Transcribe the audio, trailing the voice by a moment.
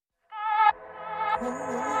Trying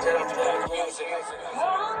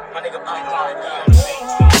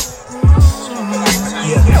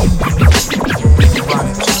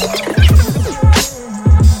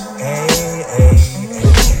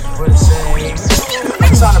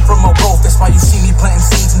to promote both, that's why you see me planting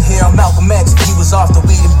seeds in here. I'm Malcolm X, if he was off the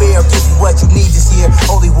weed and beer, give you what you need this year.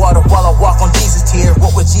 Holy water while I walk on Jesus' tear.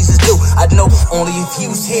 What would Jesus do? I'd know only if he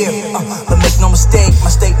was here. But make no mistake,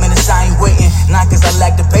 my statement is I ain't waiting. Not cause I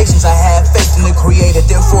lack the patience, I have faith in the creator.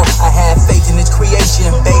 Therefore, I have faith in his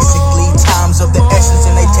creation. Basically, times of the essence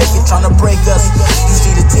and they take it trying to break us. You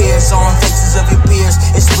see the tears on faces of your peers.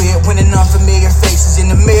 It's weird when an unfamiliar face is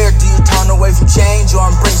in the mirror. Do you turn away from change or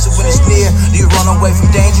embrace it when it's near? Do you run away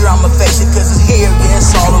from danger? I'ma face it cause it's here, yeah,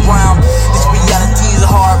 it's all around. This reality is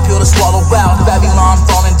a hard pill to swallow out. Babylon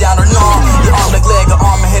falling down or no. Your arm like leg, or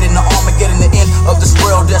arm ahead in the Armageddon, the end of this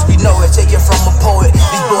world as we know it. Take it from a poet.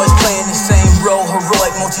 These boys playing the same role,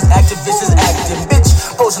 heroic. Most these activists is acting, bitch.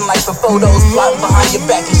 Posing like for photos, plotting behind your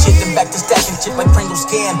back and shit, then back to stacking shit like Pringle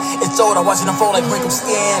skin. It's old, I watch it unfold like wrinkled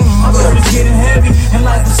skin. My burden's getting heavy, and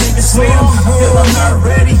life is sink or swim. I feel I'm not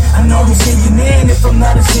ready, I know I'm sinking in. If I'm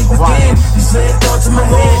not a sink again, these led thoughts in my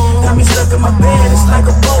head got me stuck in my bed. It's like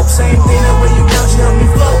a boat, same thing that when you down, she help me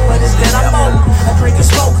float. But instead I'm old, I drink and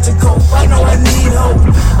smoke to cope. I know I need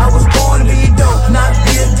hope. I was born to be dope, not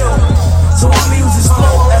be a dope. So I'ma use this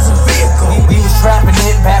flow as a vehicle. We was trapping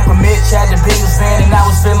it back when Mitch had the Bengals fan, and I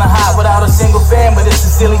was feeling hot without a single fan. But it's a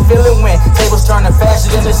silly feeling when tables turning faster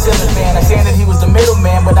than the ceiling fan. I saying that he was the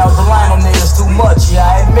middleman, but I was relying on niggas too much. Yeah,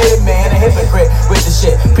 I admit it, man, a hypocrite with the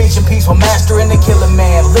shit. Preaching peace while mastering the killer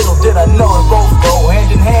man. Little did I know it both go hand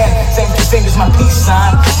in hand. Same two fingers, my peace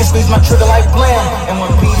sign. Can squeeze my trigger like blam. And when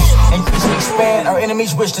peace increase and expand, our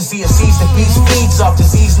enemies wish to see a season. Peace feeds off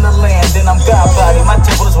disease in the land. Then I'm God body. My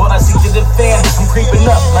temple is what I seek to defend. I'm creeping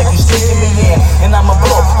up like you sneaking me in, and I'ma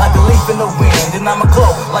blow like a leaf in the wind. And I'ma glow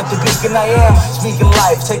like the beacon I am. Speaking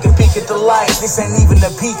life, take a peek at the light. This ain't even the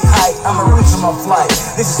peak height. I'ma reach my flight.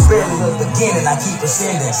 This is barely the beginning. I keep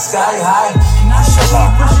ascending sky high. And I shall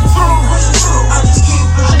keep pushing through. I just keep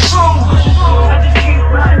pushing through. I just keep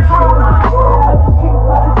riding through.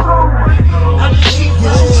 I just keep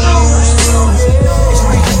pushing through. It's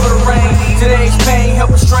reaching for the rain. Today's pain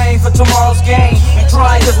help us train for tomorrow's gain. We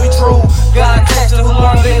try cause we true. God tested who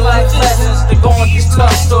learned their life lessons. They're going through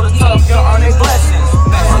tough, so the tough can earn their blessings.